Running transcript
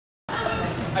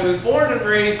I was born and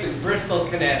raised in Bristol,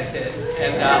 Connecticut,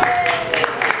 and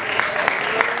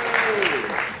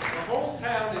the whole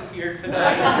town is here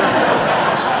tonight.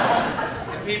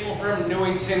 And people from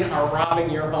Newington are robbing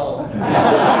your homes.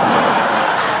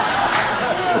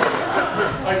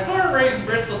 I was born and raised in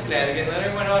Bristol, Connecticut, and then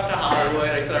I went off to Hollywood.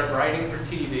 I started writing for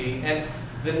TV, and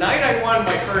the night I won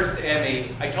my first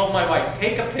Emmy, I told my wife,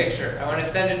 take a picture. I want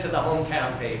to send it to the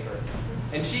hometown paper.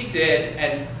 And she did,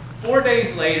 and 4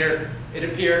 days later, it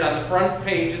appeared on the front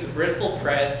page of the Bristol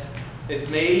Press. It's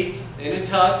me in a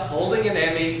tux holding an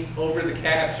Emmy over the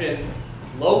caption,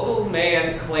 "Local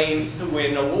man claims to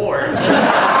win award." It's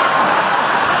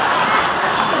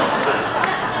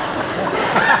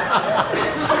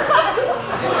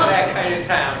that kind of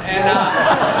town. And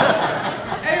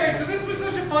anyway, so this was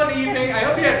such a fun evening. I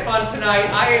hope you had fun tonight.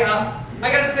 I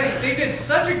gotta say, they did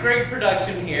such a great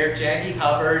production here, Jackie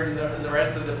Hubbard and the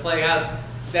rest of the Playhouse,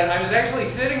 that I was actually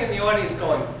sitting in the audience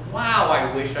going, wow,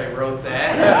 I wish I wrote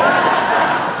that.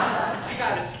 I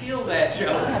gotta steal that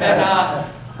joke.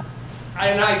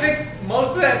 And I think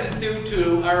most of that is due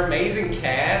to our amazing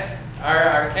cast.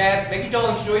 Our cast, Mickey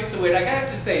Dolenz, Joyce DeWitt, I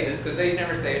have to say this because they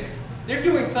never say it. They're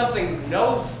doing something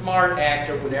no smart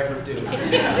actor would ever do.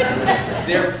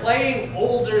 They're playing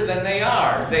older than they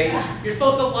are. You're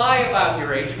supposed to lie about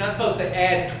your age. You're not supposed to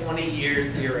add 20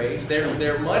 years to your age.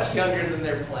 They're much younger than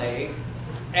they're playing.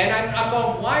 And I'm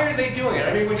going, why are they doing it?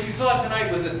 I mean, what you saw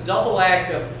tonight was a double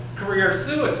act of career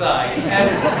suicide. And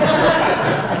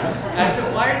I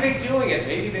said, why are they doing it?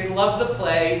 Maybe they love the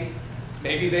play.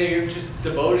 Maybe they're just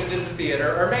devoted to the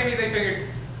theater. Or maybe they figured,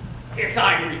 it's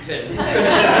Ivoryton.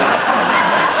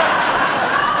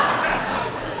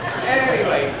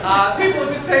 Anyway, people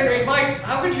have been saying to me, Mike,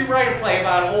 how could you write a play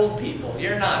about old people?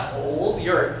 You're not old,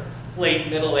 you're late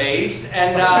middle-aged.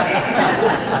 And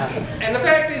the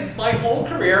fact is, my whole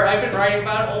career, I've been writing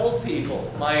about old people.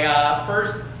 My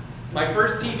first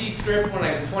TV script when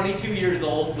I was 22 years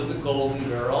old was The Golden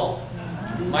Girls.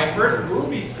 My first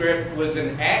movie script was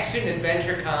an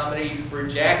action-adventure comedy for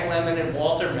Jack Lemmon and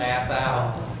Walter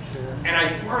Matthau. And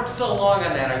I worked so long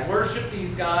on that. I worshiped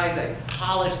these guys. I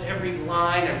polished every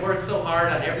line. I worked so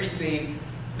hard on every scene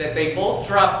that they both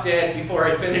dropped dead before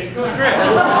I finished the script.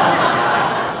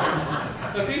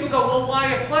 But people go, well,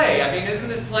 why a play? I mean, isn't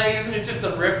it just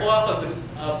a ripoff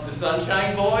of the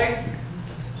Sunshine Boys?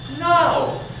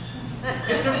 No.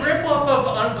 It's a ripoff of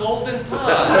On Golden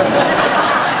Pond.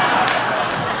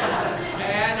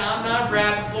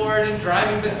 Rappaport and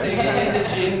Driving Miss Daisy in the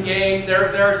Gin Game.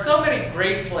 There are so many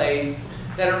great plays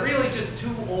that are really just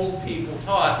two old people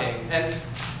talking. And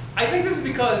I think this is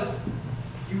because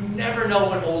you never know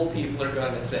what old people are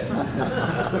going to say.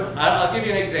 I'll give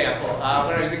you an example. When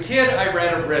I was a kid, I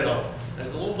read a riddle.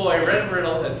 As a little boy, I read a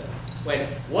riddle that went,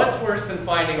 what's worse than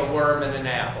finding a worm in an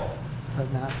apple?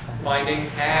 Finding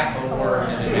half a worm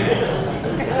in an apple.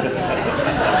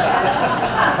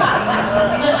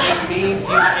 It means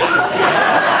you ate it.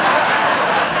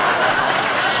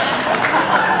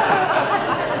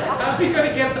 How's he going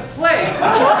to get the play? He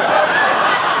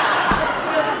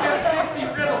doesn't get a Dixie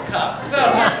Riddle cup. So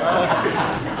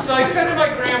I said to my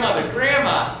grandmother,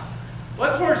 Grandma,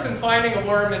 what's worse than finding a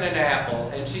worm in an apple?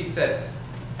 And she said,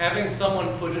 having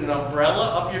someone put an umbrella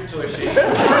up your tushy and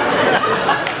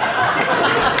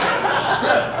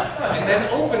then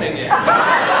opening it.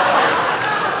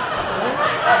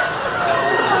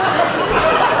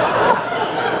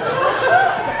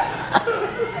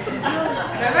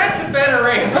 Now that's a better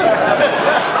answer.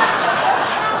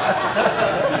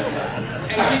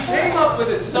 And she came up with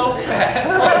it so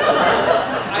fast,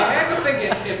 I had to think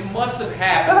it must have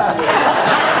happened to her.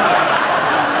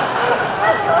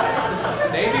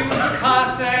 Maybe it was the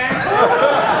Cossacks.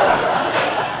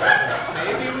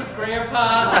 Maybe it was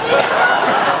Grandpa.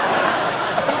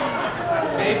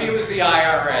 Maybe it was the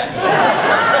IRS.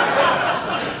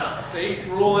 See,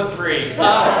 rule of three.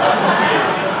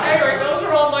 Anyway, those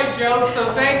are all my jokes,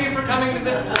 so thank you for coming to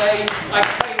this play.